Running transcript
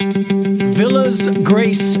Villas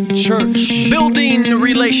Grace Church. Building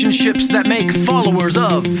relationships that make followers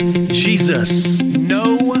of Jesus.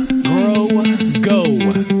 Know, grow, go.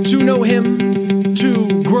 To know Him,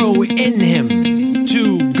 to grow in Him,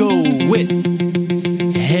 to go with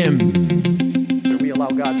Him. We allow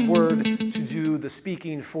God's Word to do the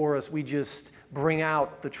speaking for us. We just bring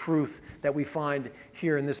out the truth that we find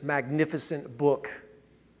here in this magnificent book,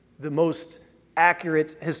 the most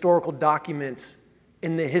accurate historical document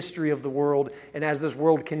in the history of the world. And as this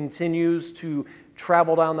world continues to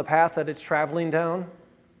travel down the path that it's traveling down,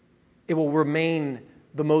 it will remain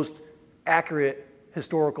the most accurate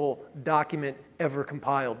historical document ever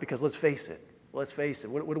compiled. Because let's face it,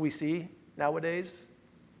 what do we see nowadays?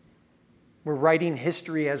 We're writing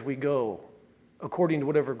history as we go, according to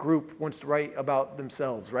whatever group wants to write about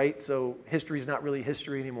themselves, right? So history is not really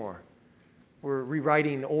history anymore. We're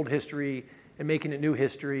rewriting old history and making it new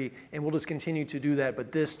history, and we'll just continue to do that.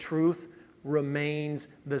 But this truth remains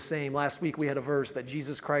the same. Last week we had a verse that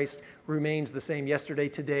Jesus Christ remains the same yesterday,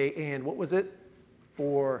 today, and what was it?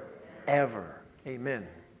 Forever. Amen.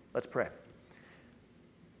 Let's pray.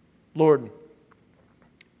 Lord,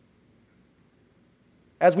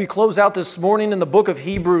 as we close out this morning in the book of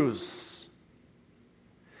Hebrews,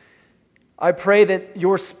 I pray that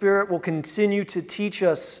your Spirit will continue to teach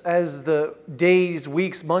us as the days,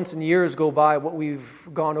 weeks, months, and years go by what we've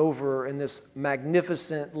gone over in this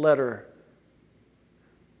magnificent letter.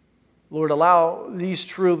 Lord, allow these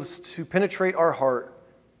truths to penetrate our heart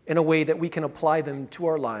in a way that we can apply them to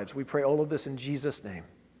our lives. We pray all of this in Jesus' name.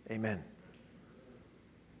 Amen.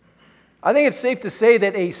 I think it's safe to say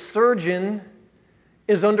that a surgeon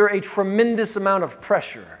is under a tremendous amount of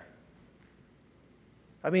pressure.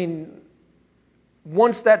 I mean,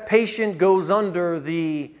 once that patient goes under,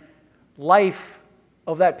 the life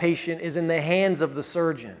of that patient is in the hands of the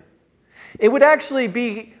surgeon. It would actually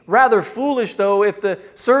be rather foolish, though, if the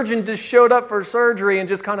surgeon just showed up for surgery and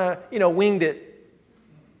just kind of, winged it.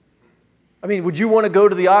 I mean, would you want to go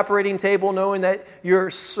to the operating table knowing that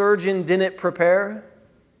your surgeon didn't prepare?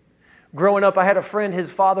 Growing up, I had a friend,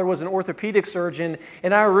 his father was an orthopedic surgeon,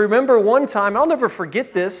 and I remember one time, I'll never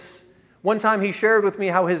forget this, one time he shared with me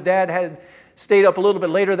how his dad had stayed up a little bit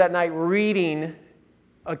later that night reading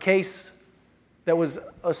a case that was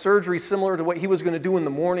a surgery similar to what he was going to do in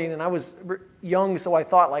the morning. And I was young, so I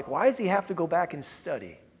thought, why does he have to go back and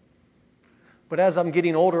study? But as I'm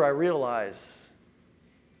getting older, I realize,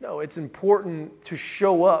 no, it's important to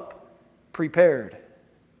show up prepared.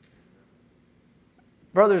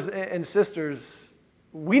 Brothers and sisters,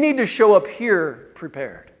 we need to show up here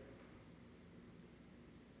prepared.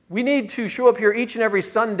 We need to show up here each and every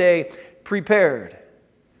Sunday prepared.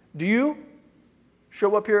 Do you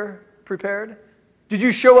show up here prepared? Did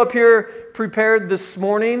you show up here prepared this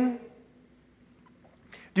morning?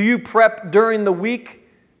 Do you prep during the week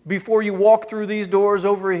before you walk through these doors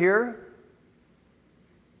over here?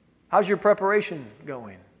 How's your preparation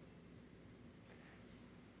going?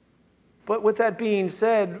 But with that being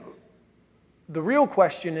said, the real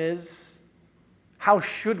question is, how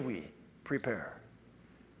should we prepare?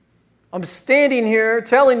 I'm standing here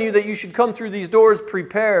telling you that you should come through these doors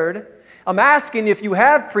prepared. I'm asking if you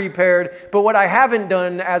have prepared, but what I haven't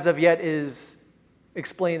done as of yet is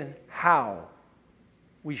explain how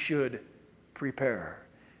we should prepare.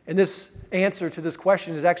 And this answer to this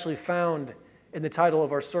question is actually found in the title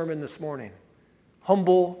of our sermon this morning,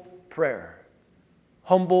 Humble Prayer.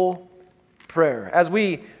 Humble Prayer. As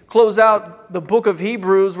we close out the book of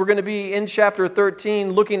Hebrews, we're going to be in chapter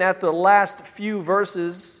 13, looking at the last few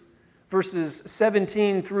verses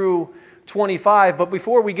 17 through 25. But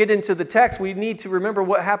before we get into the text, we need to remember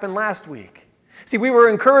what happened last week. See, we were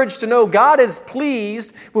encouraged to know God is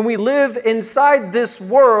pleased when we live inside this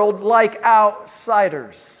world like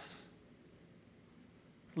outsiders.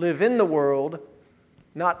 Live in the world,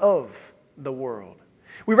 not of the world.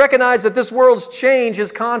 We recognize that this world's change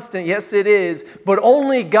is constant. Yes, it is. But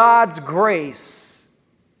only God's grace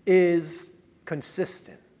is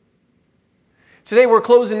consistent. Today we're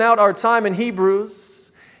closing out our time in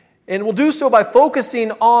Hebrews, and we'll do so by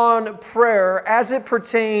focusing on prayer as it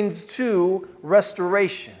pertains to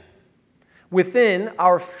restoration within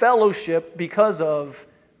our fellowship because of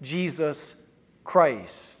Jesus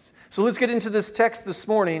Christ. So let's get into this text this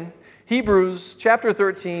morning, Hebrews chapter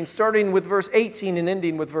 13, starting with verse 18 and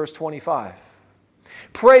ending with verse 25.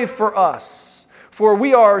 Pray for us, for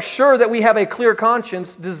we are sure that we have a clear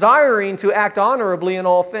conscience, desiring to act honorably in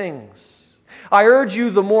all things. I urge you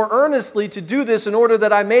the more earnestly to do this in order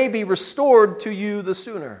that I may be restored to you the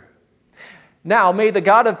sooner. Now may the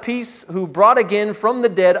God of peace, who brought again from the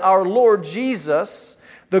dead our Lord Jesus,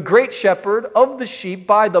 the great shepherd of the sheep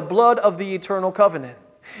by the blood of the eternal covenant.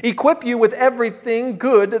 Equip you with everything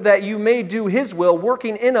good that you may do his will,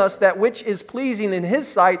 working in us that which is pleasing in his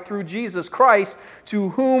sight through Jesus Christ, to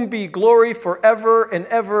whom be glory forever and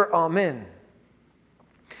ever. Amen.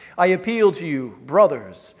 I appeal to you,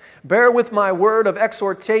 brothers, bear with my word of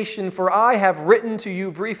exhortation, for I have written to you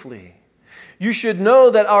briefly. You should know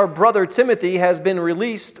that our brother Timothy has been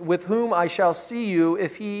released, with whom I shall see you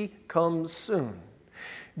if he comes soon.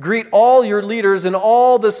 Greet all your leaders and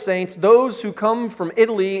all the saints, those who come from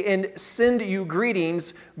Italy, and send you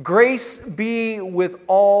greetings. Grace be with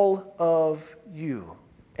all of you.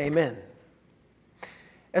 Amen.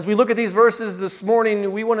 As we look at these verses this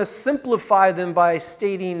morning, we want to simplify them by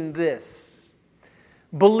stating this.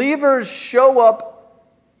 Believers show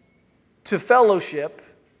up to fellowship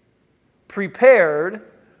prepared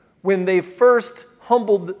when they first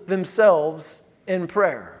humbled themselves in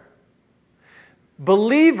prayer.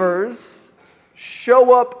 Believers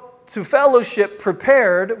show up to fellowship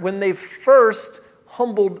prepared when they first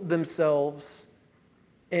humbled themselves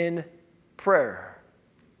in prayer.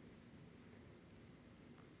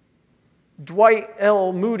 Dwight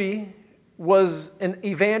L. Moody was an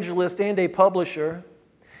evangelist and a publisher.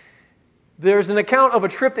 There's an account of a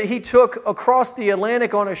trip that he took across the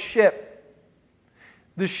Atlantic on a ship.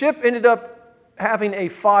 The ship ended up having a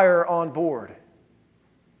fire on board.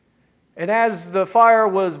 And as the fire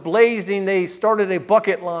was blazing, they started a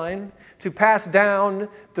bucket line to pass down,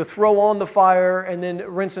 to throw on the fire, and then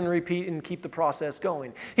rinse and repeat and keep the process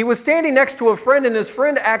going. He was standing next to a friend, and his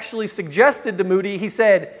friend actually suggested to Moody, he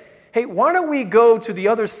said, "Hey, why don't we go to the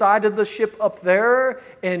other side of the ship up there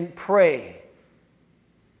and pray?"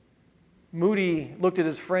 Moody looked at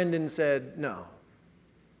his friend and said, "No.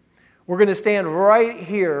 We're going to stand right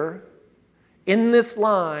here in this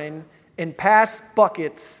line and pass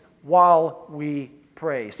buckets while we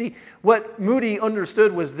pray." See, what Moody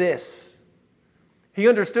understood was this. He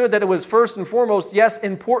understood that it was first and foremost, yes,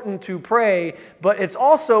 important to pray, but it's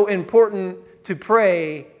also important to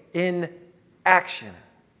pray in action.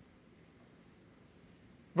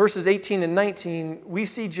 Verses 18 and 19, we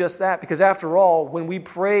see just that, because after all, when we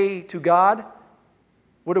pray to God,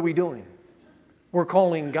 what are we doing? We're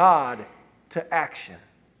calling God to action.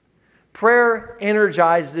 Prayer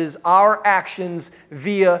energizes our actions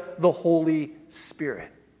via the Holy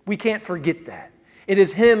Spirit. We can't forget that. It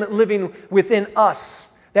is Him living within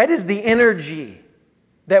us. That is the energy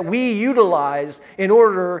that we utilize in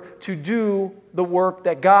order to do the work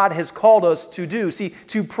that God has called us to do. See,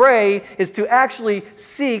 to pray is to actually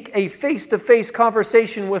seek a face-to-face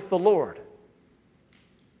conversation with the Lord.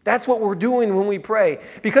 That's what we're doing when we pray.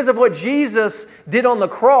 Because of what Jesus did on the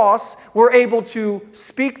cross, we're able to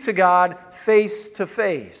speak to God face to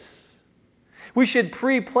face. We should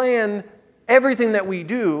pre-plan everything that we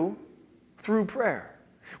do through prayer.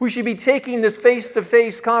 We should be taking this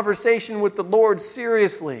face-to-face conversation with the Lord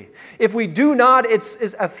seriously. If we do not, it's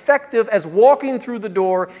as effective as walking through the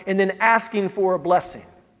door and then asking for a blessing.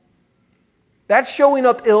 That's showing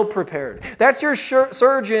up ill-prepared. That's your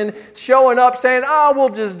surgeon showing up saying, we'll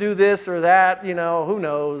just do this or that, who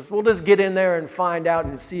knows. We'll just get in there and find out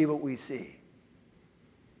and see what we see.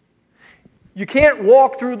 You can't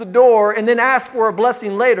walk through the door and then ask for a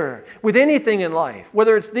blessing later with anything in life.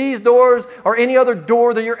 Whether it's these doors or any other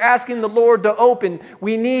door that you're asking the Lord to open,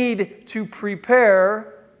 we need to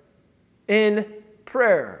prepare in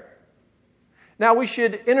prayer. Now, we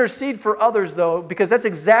should intercede for others, though, because that's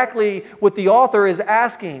exactly what the author is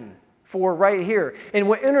asking for right here. And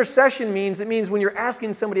what intercession means, it means when you're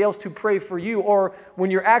asking somebody else to pray for you, or when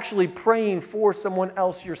you're actually praying for someone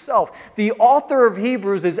else yourself. The author of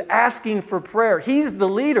Hebrews is asking for prayer. He's the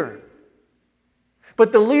leader.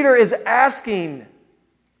 But the leader is asking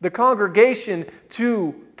the congregation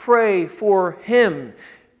to pray for him.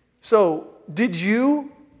 So, did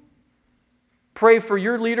you pray for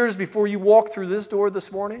your leaders before you walked through this door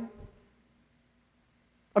this morning?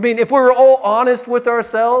 I mean, if we were all honest with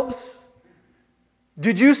ourselves,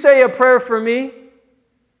 did you say a prayer for me?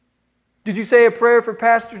 Did you say a prayer for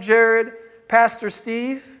Pastor Jared, Pastor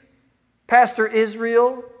Steve, Pastor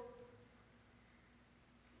Israel?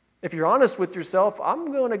 If you're honest with yourself,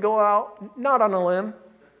 I'm going to go out, not on a limb,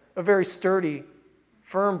 a very sturdy,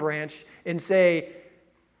 firm branch, and say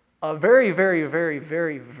a very, very, very,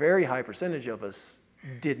 very, very high percentage of us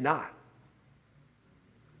did not.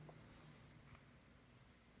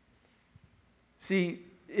 See,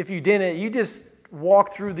 if you didn't, you just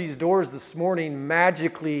walked through these doors this morning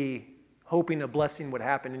magically hoping a blessing would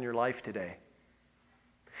happen in your life today.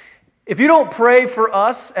 If you don't pray for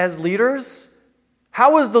us as leaders,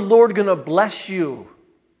 how is the Lord going to bless you?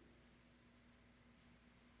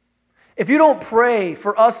 If you don't pray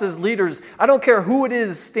for us as leaders, I don't care who it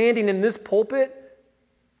is standing in this pulpit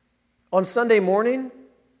on Sunday morning,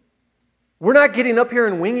 we're not getting up here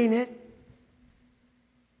and winging it.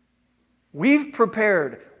 We've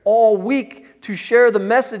prepared all week to share the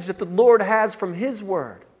message that the Lord has from His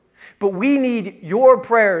Word. But we need your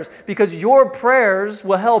prayers, because your prayers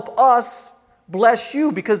will help us bless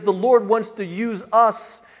you, because the Lord wants to use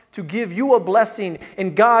us to give you a blessing,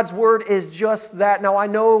 and God's Word is just that. Now, I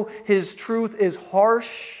know His truth is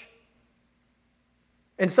harsh,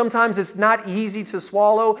 and sometimes it's not easy to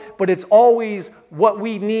swallow, but it's always what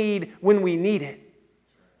we need when we need it.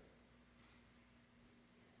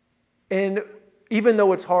 And even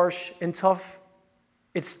though it's harsh and tough,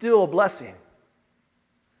 it's still a blessing.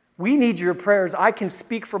 We need your prayers. I can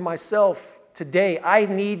speak for myself today. I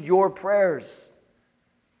need your prayers.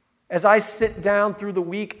 As I sit down through the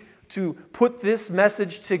week to put this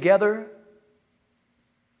message together,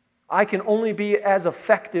 I can only be as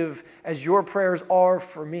effective as your prayers are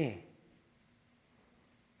for me.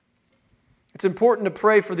 It's important to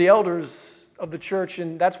pray for the elders of the church,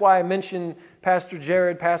 and that's why I mentioned Pastor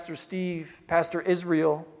Jared, Pastor Steve, Pastor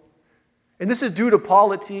Israel. And this is due to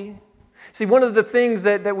polity. See, one of the things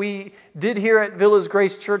that we did here at Villas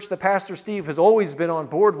Grace Church that Pastor Steve has always been on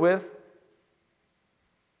board with,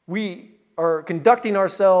 we are conducting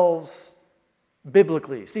ourselves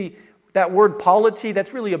biblically. See, that word polity,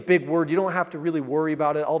 that's really a big word. You don't have to really worry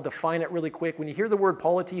about it. I'll define it really quick. When you hear the word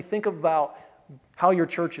polity, think about how your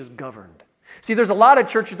church is governed. See, there's a lot of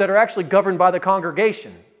churches that are actually governed by the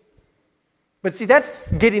congregation. But see,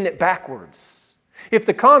 that's getting it backwards. If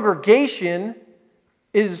the congregation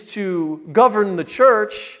is to govern the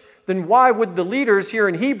church, then why would the leaders here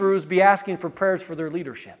in Hebrews be asking for prayers for their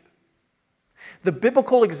leadership? The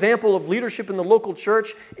biblical example of leadership in the local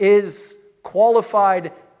church is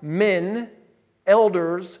qualified men,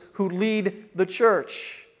 elders, who lead the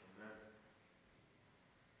church.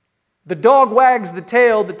 The dog wags the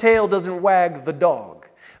tail doesn't wag the dog.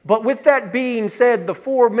 But with that being said, the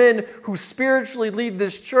 4 men who spiritually lead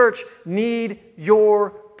this church need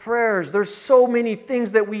your prayers. There's so many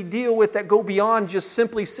things that we deal with that go beyond just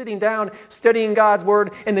simply sitting down, studying God's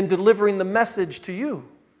Word, and then delivering the message to you.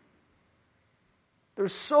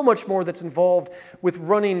 There's so much more that's involved with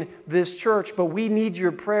running this church, but we need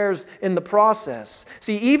your prayers in the process.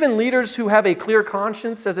 See, even leaders who have a clear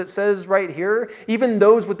conscience, as it says right here, even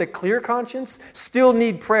those with a clear conscience still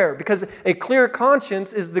need prayer, because a clear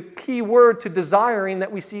conscience is the key word to desiring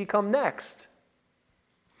that we see come next.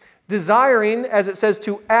 Desiring, as it says,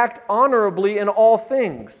 to act honorably in all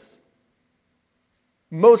things.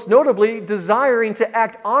 Most notably, desiring to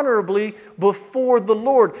act honorably before the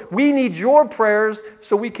Lord. We need your prayers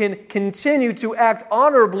so we can continue to act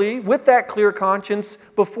honorably with that clear conscience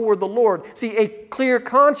before the Lord. See, a clear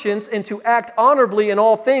conscience and to act honorably in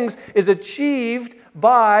all things is achieved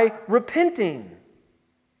by repenting.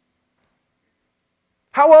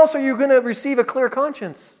 How else are you going to receive a clear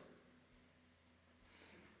conscience?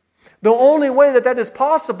 The only way that is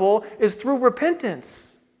possible is through repentance.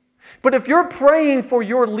 But if you're praying for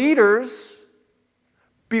your leaders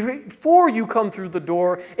before you come through the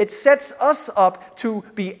door, it sets us up to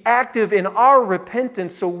be active in our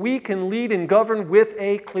repentance so we can lead and govern with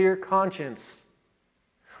a clear conscience.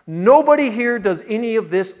 Nobody here does any of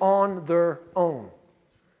this on their own.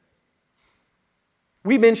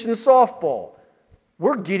 We mentioned softball.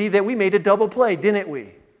 We're giddy that we made a double play, didn't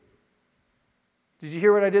we? Did you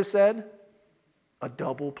hear what I just said? A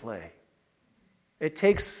double play. It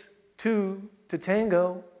takes 2 to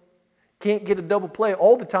tango. Can't get a double play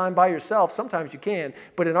all the time by yourself. Sometimes you can.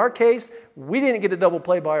 But in our case, we didn't get a double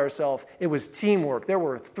play by ourselves. It was teamwork. There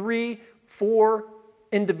were 3, 4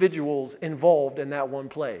 individuals involved in that one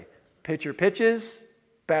play. Pitcher pitches,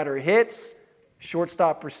 batter hits,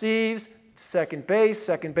 shortstop receives, second base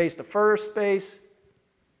to first base,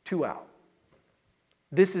 2 out.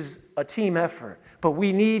 This is a team effort. But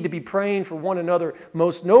we need to be praying for one another.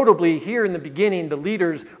 Most notably, here in the beginning, the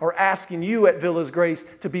leaders are asking you at Villas Grace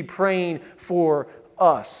to be praying for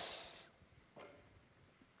us.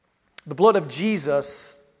 The blood of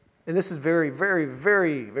Jesus, and this is very, very,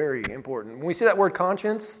 very, very important. When we see that word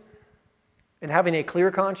conscience and having a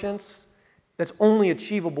clear conscience, that's only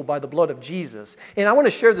achievable by the blood of Jesus. And I want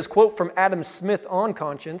to share this quote from Adam Smith on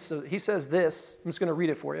conscience. So he says this. I'm just going to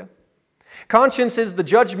read it for you. Conscience is the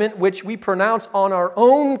judgment which we pronounce on our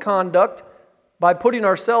own conduct by putting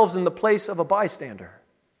ourselves in the place of a bystander.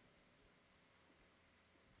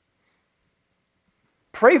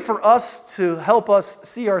 Pray for us to help us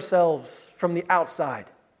see ourselves from the outside.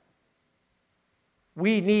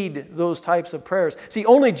 We need those types of prayers. See,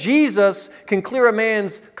 only Jesus can clear a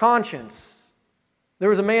man's conscience. There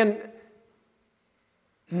was a man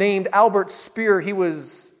named Albert Speer. He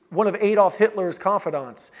was one of Adolf Hitler's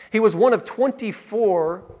confidants. He was one of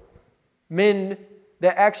 24 men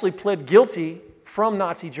that actually pled guilty from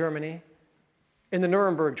Nazi Germany in the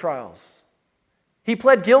Nuremberg trials. He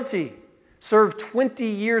pled guilty, served 20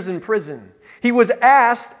 years in prison. He was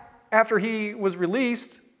asked after he was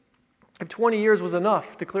released if 20 years was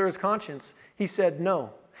enough to clear his conscience. He said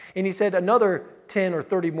no. And he said another 10 or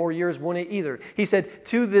 30 more years wouldn't either. He said,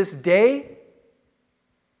 to this day,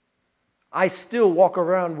 I still walk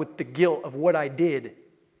around with the guilt of what I did.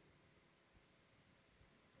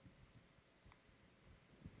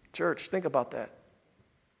 Church, think about that.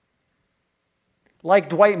 Like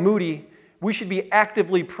Dwight Moody, we should be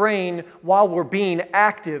actively praying while we're being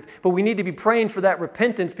active, but we need to be praying for that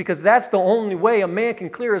repentance because that's the only way a man can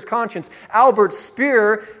clear his conscience. Albert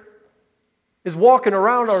Speer is walking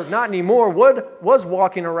around, or not anymore, was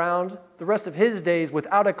walking around the rest of his days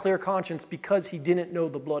without a clear conscience because he didn't know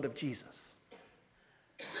the blood of Jesus.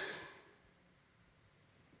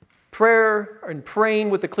 Prayer and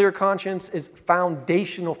praying with a clear conscience is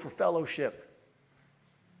foundational for fellowship.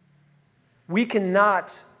 We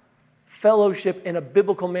cannot fellowship in a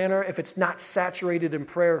biblical manner if it's not saturated in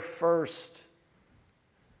prayer first.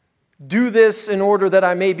 Do this in order that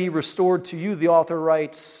I may be restored to you, the author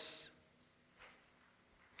writes.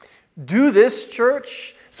 Do this,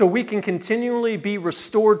 church, so we can continually be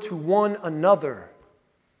restored to one another.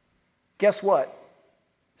 Guess what?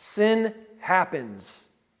 Sin happens.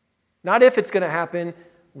 Not if it's going to happen,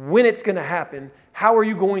 when it's going to happen. How are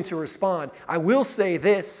you going to respond? I will say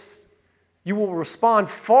this. You will respond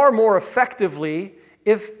far more effectively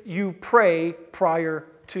if you pray prior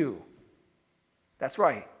to. That's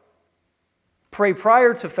right. Pray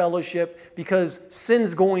prior to fellowship because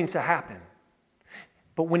sin's going to happen.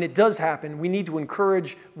 But when it does happen, we need to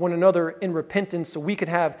encourage one another in repentance so we can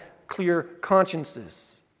have clear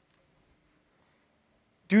consciences.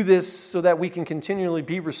 Do this so that we can continually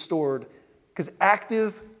be restored because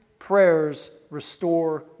active prayers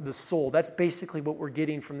restore the soul. That's basically what we're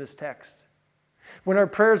getting from this text. When our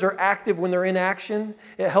prayers are active, when they're in action,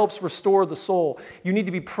 it helps restore the soul. You need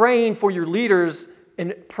to be praying for your leaders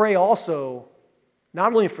and pray also,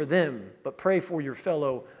 not only for them, but pray for your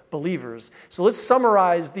fellow believers. So let's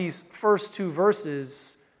summarize these first two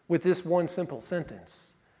verses with this one simple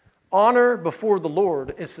sentence. Honor before the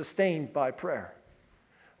Lord is sustained by prayer.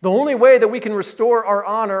 The only way that we can restore our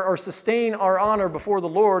honor or sustain our honor before the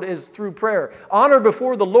Lord is through prayer. Honor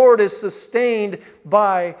before the Lord is sustained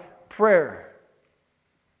by prayer.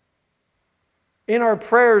 In our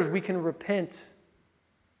prayers, we can repent.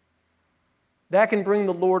 That can bring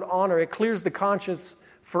the Lord honor. It clears the conscience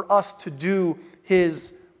for us to do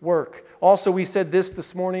His work. Also, we said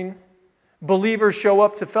this morning. Believers show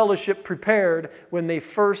up to fellowship prepared when they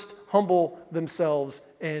first humble themselves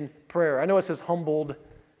in prayer. I know it says humbled.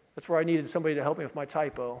 That's where I needed somebody to help me with my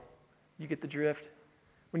typo. You get the drift?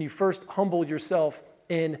 When you first humble yourself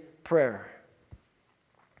in prayer.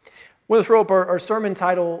 We're going to throw up our sermon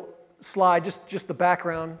title slide, just the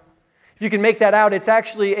background. If you can make that out, it's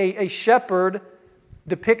actually a shepherd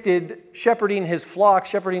depicted shepherding his flock,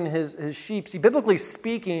 shepherding his sheep. See, biblically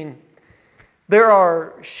speaking, there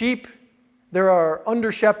are sheep, there are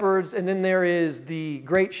under-shepherds, and then there is the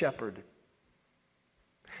great shepherd.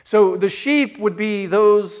 So the sheep would be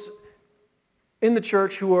those in the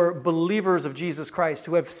church who are believers of Jesus Christ,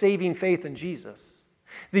 who have saving faith in Jesus.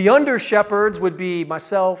 The under-shepherds would be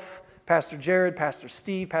myself, Pastor Jared, Pastor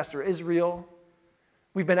Steve, Pastor Israel.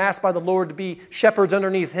 We've been asked by the Lord to be shepherds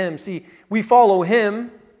underneath Him. See, we follow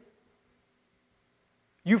Him.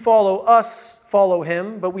 You follow us, follow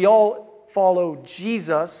Him, but we all follow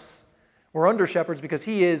Jesus. We're under shepherds because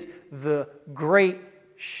He is the great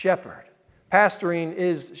shepherd. Pastoring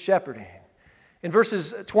is shepherding. In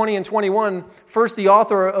verses 20 and 21, first the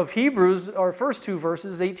author of Hebrews, our first two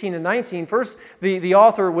verses, 18 and 19, first the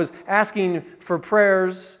author was asking for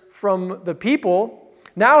prayers from the people.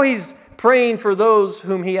 Now he's praying for those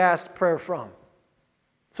whom he asked prayer from.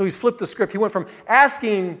 So he's flipped the script. He went from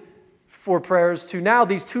asking for prayers to now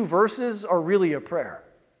these two verses are really a prayer.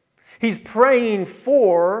 He's praying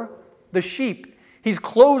for the sheep. He's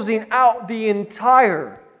closing out the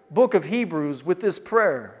entire book of Hebrews with this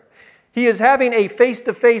prayer. He is having a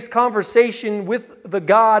face-to-face conversation with the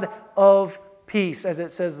God of peace, as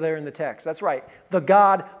it says there in the text. That's right, the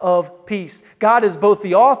God of peace. God is both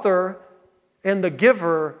the author and the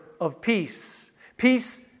giver of peace.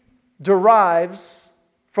 Peace derives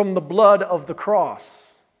from the blood of the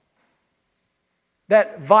cross.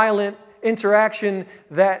 That violent interaction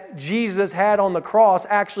that Jesus had on the cross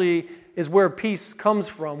actually is where peace comes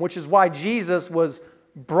from, which is why Jesus was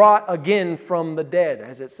brought again from the dead,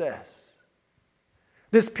 as it says.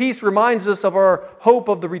 This peace reminds us of our hope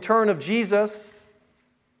of the return of Jesus.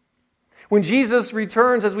 When Jesus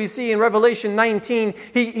returns, as we see in Revelation 19,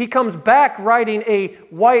 he comes back riding a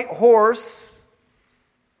white horse.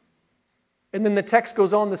 And then the text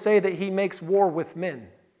goes on to say that he makes war with men.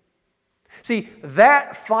 See,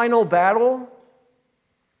 that final battle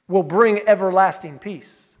will bring everlasting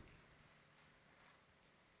peace.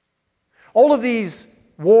 All of these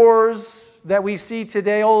wars that we see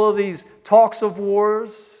today, all of these talks of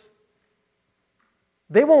wars,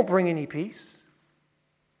 they won't bring any peace.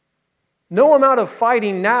 No amount of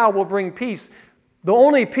fighting now will bring peace. The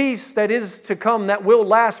only peace that is to come that will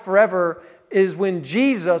last forever is when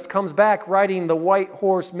Jesus comes back riding the white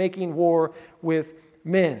horse, making war with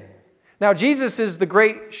men. Now, Jesus is the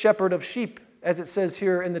great shepherd of sheep, as it says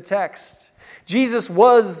here in the text. Jesus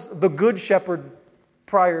was the good shepherd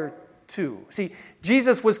prior to. See,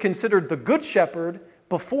 Jesus was considered the good shepherd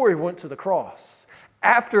before he went to the cross.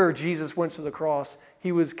 After Jesus went to the cross,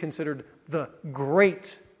 he was considered the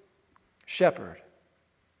great shepherd.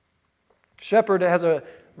 Shepherd has a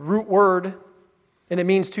root word, and it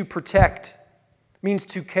means to protect, means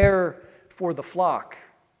to care for the flock.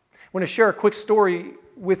 I want to share a quick story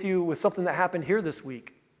with you with something that happened here this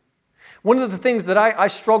week. One of the things that I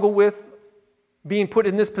struggle with being put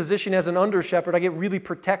in this position as an under shepherd, I get really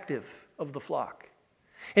protective of the flock.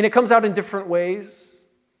 And it comes out in different ways.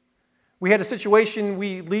 We had a situation,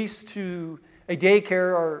 we leased to a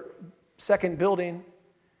daycare, our second building.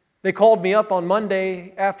 They called me up on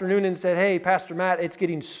Monday afternoon and said, "Hey, Pastor Matt, it's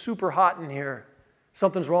getting super hot in here.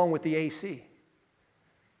 Something's wrong with the AC."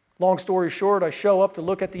 Long story short, I show up to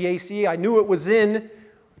look at the AC. I knew it was in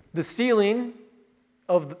the ceiling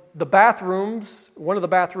of the bathrooms, one of the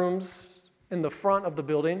bathrooms in the front of the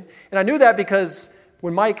building. And I knew that because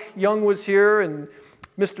when Mike Young was here and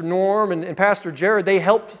Mr. Norm and Pastor Jared, they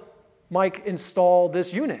helped Mike install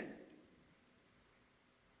this unit.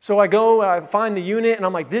 So I go, I find the unit, and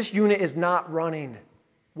I'm like, this unit is not running.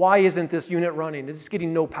 Why isn't this unit running? It's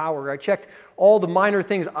getting no power. I checked all the minor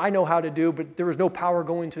things I know how to do, but there was no power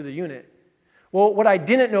going to the unit. Well, what I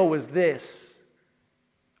didn't know was this.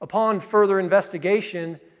 Upon further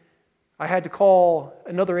investigation, I had to call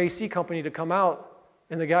another AC company to come out,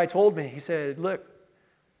 and the guy told me, he said, "Look,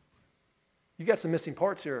 you got some missing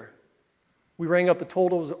parts here." We rang up the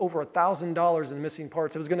total, it was over $1,000 in missing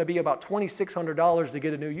parts. It was going to be about $2,600 to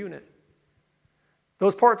get a new unit.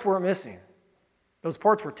 Those parts weren't missing. Those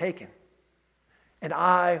parts were taken. And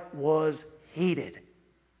I was heated.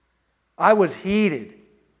 I was heated.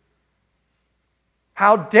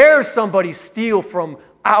 How dare somebody steal from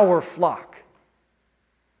our flock?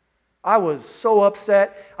 I was so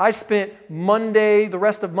upset. I spent Monday, the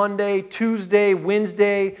rest of Monday, Tuesday,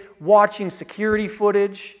 Wednesday, watching security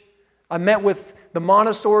footage. I met with the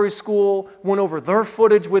Montessori school, went over their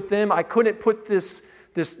footage with them. I couldn't put this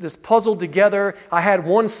puzzle together. I had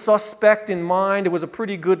one suspect in mind. It was a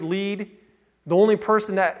pretty good lead. The only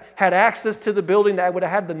person that had access to the building, that would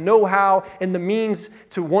have had the know-how and the means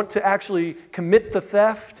to want to actually commit the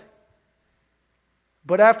theft.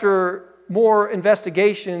 But after more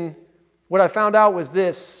investigation, what I found out was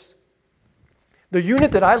this. The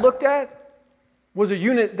unit that I looked at was a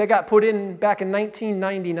unit that got put in back in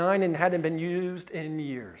 1999 and hadn't been used in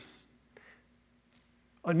years.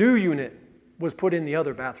 A new unit was put in the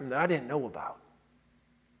other bathroom that I didn't know about.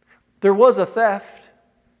 There was a theft,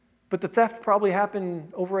 but the theft probably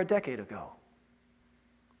happened over a decade ago.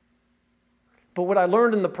 But what I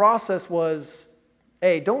learned in the process was,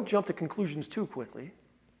 A, don't jump to conclusions too quickly.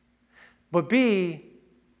 But B,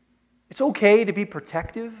 it's okay to be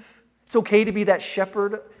protective. It's okay to be that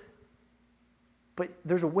shepherd. But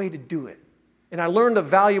there's a way to do it. And I learned a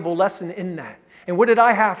valuable lesson in that. And what did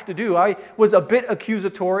I have to do? I was a bit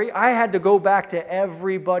accusatory. I had to go back to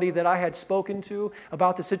everybody that I had spoken to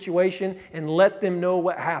about the situation and let them know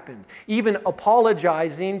what happened. Even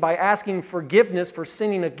apologizing by asking forgiveness for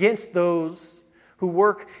sinning against those who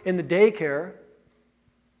work in the daycare.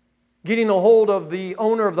 Getting a hold of the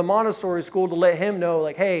owner of the Montessori school to let him know,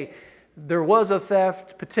 like, hey, there was a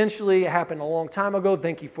theft, potentially it happened a long time ago.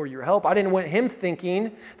 Thank you for your help. I didn't want him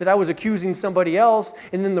thinking that I was accusing somebody else,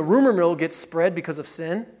 and then the rumor mill gets spread because of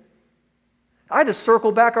sin. I had to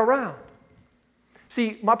circle back around.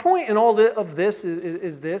 See, my point in all of this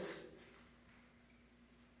is this.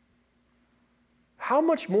 How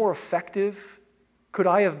much more effective Could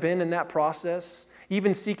I have been in that process,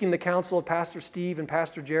 even seeking the counsel of Pastor Steve and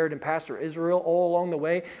Pastor Jared and Pastor Israel all along the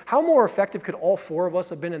way? How more effective could all four of us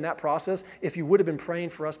have been in that process if you would have been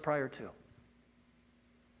praying for us prior to?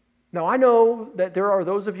 Now, I know that there are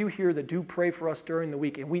those of you here that do pray for us during the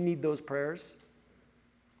week, and we need those prayers.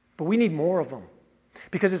 But we need more of them,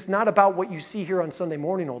 because it's not about what you see here on Sunday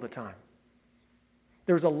morning all the time.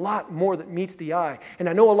 There's a lot more that meets the eye. And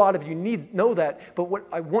I know a lot of you know that, but what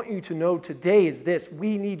I want you to know today is this.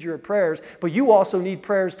 We need your prayers, but you also need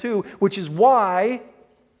prayers too, which is why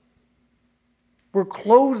we're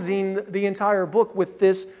closing the entire book with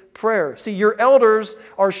this prayer. See, your elders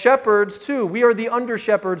are shepherds too. We are the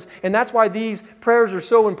under-shepherds, and that's why these prayers are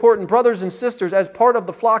so important. Brothers and sisters, as part of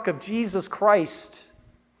the flock of Jesus Christ,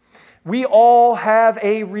 we all have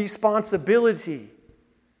a responsibility.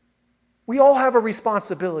 We all have a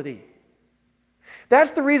responsibility.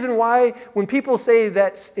 That's the reason why when people say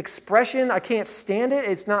that expression, I can't stand it,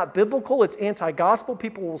 it's not biblical, it's anti-gospel,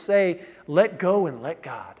 people will say, let go and let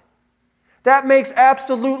God. That makes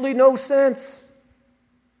absolutely no sense.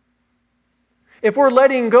 If we're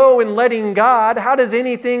letting go and letting God, how does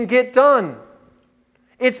anything get done?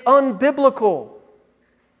 It's unbiblical.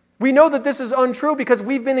 We know that this is untrue because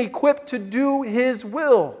we've been equipped to do His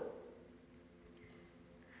will.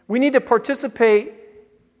 We need to participate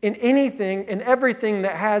in anything and everything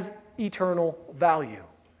that has eternal value.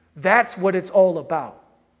 That's what it's all about.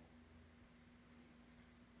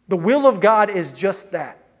 The will of God is just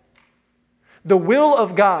that. The will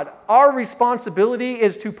of God, our responsibility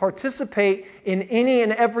is to participate in any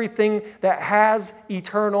and everything that has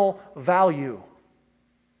eternal value.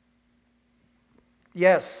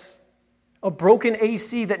 Yes, a broken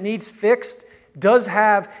AC that needs fixed does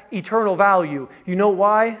have eternal value. You know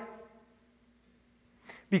why?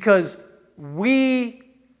 Because we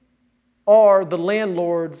are the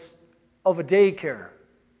landlords of a daycare.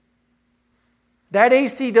 That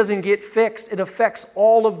AC doesn't get fixed. It affects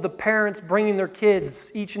all of the parents bringing their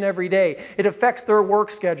kids each and every day. It affects their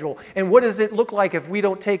work schedule. And what does it look like if we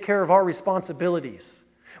don't take care of our responsibilities?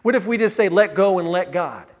 What if we just say, let go and let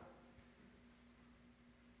God?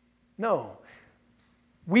 No.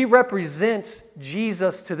 We represent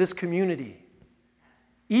Jesus to this community,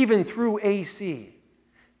 even through AC.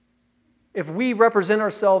 If we represent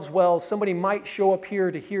ourselves well, somebody might show up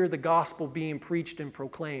here to hear the gospel being preached and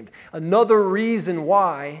proclaimed. Another reason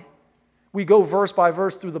why we go verse by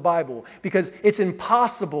verse through the Bible, because it's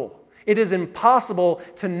impossible. It is impossible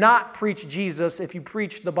to not preach Jesus if you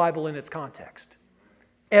preach the Bible in its context.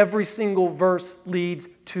 Every single verse leads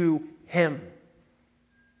to Him.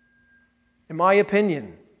 In my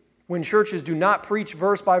opinion, when churches do not preach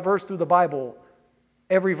verse by verse through the Bible,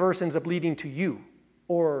 every verse ends up leading to you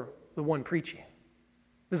or the one preaching.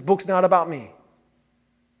 This book's not about me.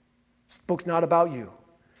 This book's not about you.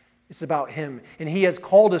 It's about Him. And He has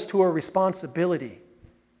called us to a responsibility.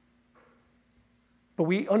 But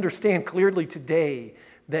we understand clearly today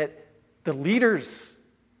that the leaders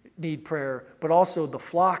need prayer, but also the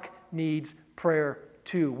flock needs prayer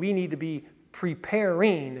too. We need to be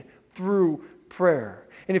preparing through prayer.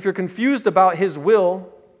 And if you're confused about His will,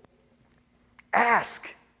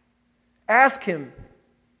 ask. Ask Him,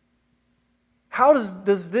 how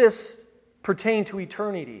does this pertain to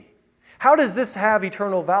eternity? How does this have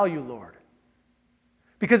eternal value, Lord?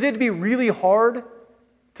 Because it'd be really hard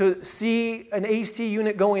to see an AC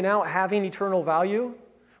unit going out having eternal value,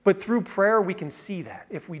 but through prayer we can see that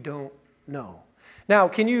if we don't know. Now,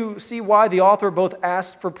 can you see why the author both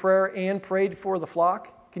asked for prayer and prayed for the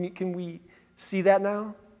flock? Can we see that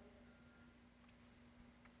now?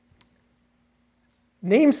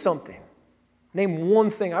 Name something. Name one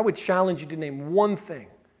thing. I would challenge you to name one thing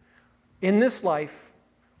in this life,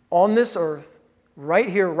 on this earth, right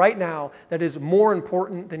here, right now, that is more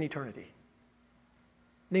important than eternity.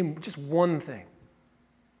 Name just one thing.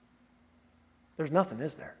 There's nothing,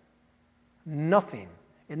 is there? Nothing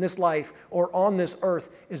in this life or on this earth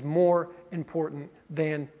is more important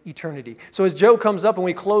than eternity. So as Joe comes up and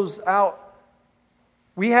we close out,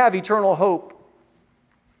 we have eternal hope.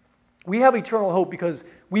 We have eternal hope because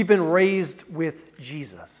we've been raised with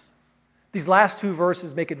Jesus. These last two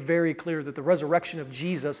verses make it very clear that the resurrection of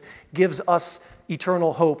Jesus gives us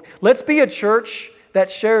eternal hope. Let's be a church that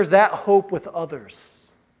shares that hope with others.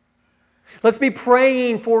 Let's be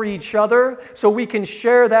praying for each other so we can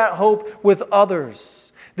share that hope with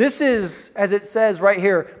others. This is, as it says right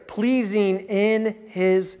here, pleasing in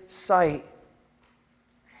His sight.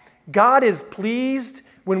 God is pleased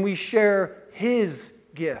when we share His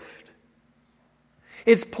gift.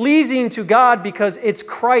 It's pleasing to God because it's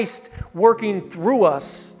Christ working through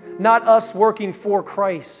us, not us working for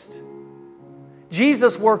Christ.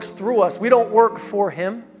 Jesus works through us. We don't work for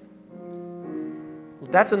him.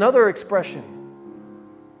 That's another expression.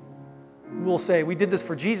 We'll say, we did this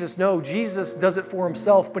for Jesus. No, Jesus does it for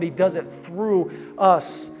himself, but he does it through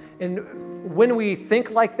us. And when we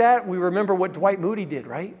think like that, we remember what Dwight Moody did,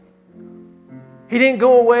 right? He didn't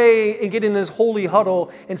go away and get in his holy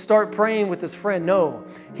huddle and start praying with his friend. No,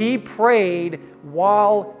 he prayed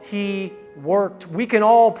while he worked. We can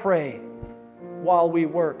all pray while we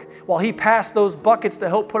work. While he passed those buckets to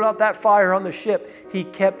help put out that fire on the ship, he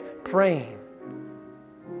kept praying.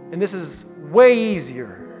 And this is way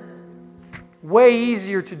easier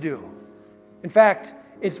to do. In fact,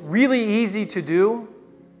 it's really easy to do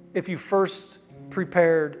if you first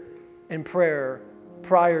prepared in prayer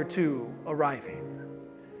prior to arriving.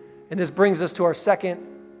 And this brings us to our second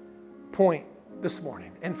point this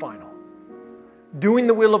morning and final. Doing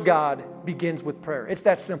the will of God begins with prayer. It's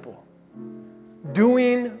that simple.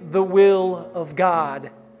 Doing the will of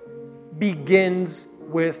God begins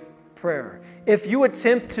with prayer. If you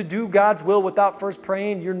attempt to do God's will without first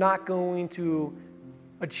praying, you're not going to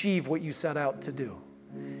achieve what you set out to do.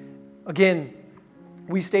 Again,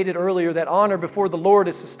 we stated earlier that honor before the Lord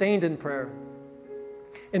is sustained in prayer.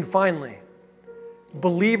 And finally,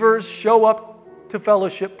 believers show up to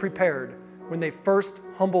fellowship prepared when they first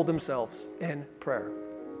humble themselves in prayer.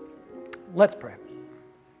 Let's pray.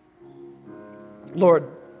 Lord,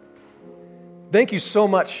 thank you so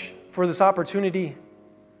much for this opportunity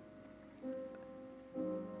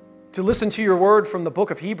to listen to your word from the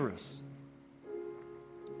book of Hebrews.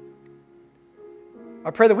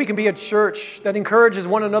 I pray that we can be a church that encourages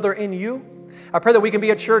one another in you. I pray that we can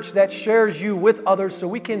be a church that shares you with others so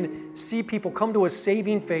we can see people come to a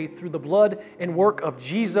saving faith through the blood and work of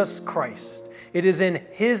Jesus Christ. It is in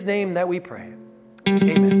his name that we pray.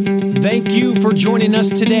 Amen. Thank you for joining us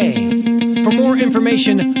today. For more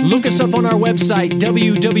information, look us up on our website,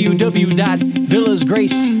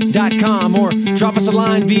 www.villasgrace.com, or drop us a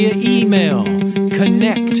line via email,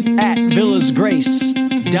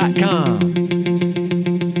 connect@villasgrace.com.